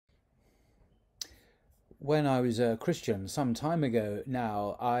When I was a Christian some time ago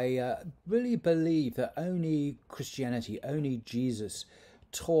now, I really believed that only Christianity, only Jesus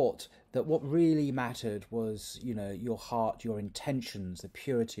taught that what really mattered was, your heart, your intentions, the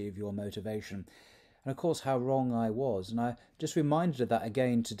purity of your motivation. And of course, how wrong I was. And I just reminded of that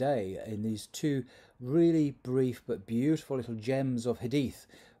again today in these two really brief but beautiful little gems of Hadith,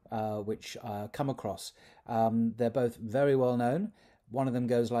 which I come across. They're both very well known. One of them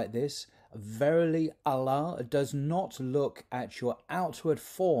goes like this: Verily, Allah does not look at your outward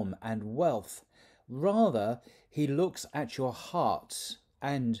form and wealth. Rather, He looks at your hearts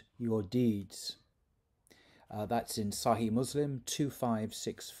and your deeds. That's in Sahih Muslim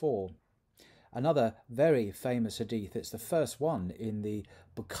 2564. Another very famous hadith, it's the first one in the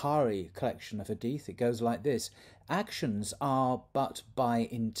Bukhari collection of hadith. It goes like this: Actions are but by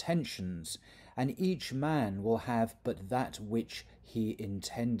intentions, and each man will have but that which he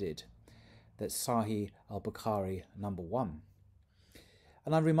intended. That's Sahih al-Bukhari number 1.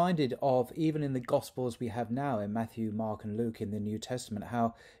 And I'm reminded of, even in the Gospels we have now in Matthew, Mark and Luke in the New Testament,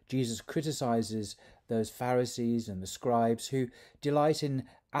 how Jesus criticizes those Pharisees and the scribes who delight in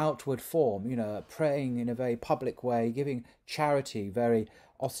outward form, praying in a very public way, giving charity very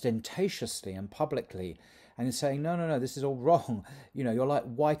ostentatiously and publicly, and saying, no, no, no, this is all wrong. You're like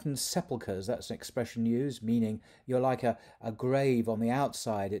whitened sepulchres. That's an expression used, meaning you're like a grave on the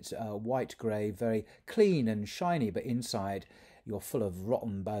outside. It's a white grave, very clean and shiny, but inside you're full of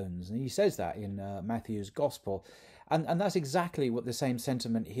rotten bones. And he says that in Matthew's Gospel. And that's exactly what the same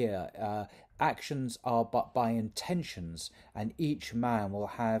sentiment here. Actions are but by intentions, and each man will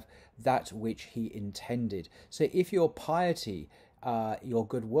have that which he intended. So if your piety, your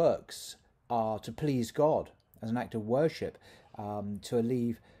good works, are to please God as an act of worship, to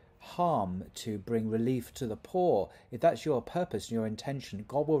alleviate harm, to bring relief to the poor, if that's your purpose and your intention,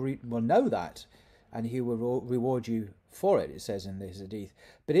 God will know that, and He will reward you for it, it says in this hadith.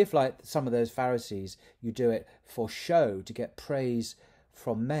 But if, like some of those Pharisees, you do it for show, to get praise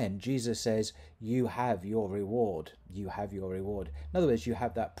from men, Jesus says, you have your reward. You have your reward. In other words, you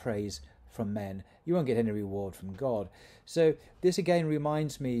have that praise from men. You won't get any reward from God. So this again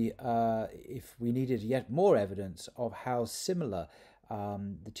reminds me, if we needed yet more evidence of how similar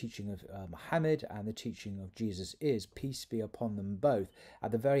the teaching of Muhammad and the teaching of Jesus is, peace be upon them both.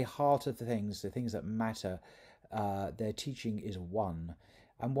 At the very heart of the things that matter, their teaching is one.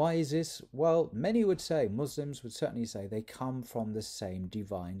 And why is this? Well, many would say, Muslims would certainly say, they come from the same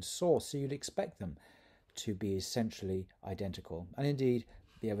divine source, so you'd expect them to be essentially identical. And indeed,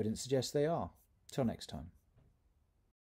 the evidence suggests they are. Till next time.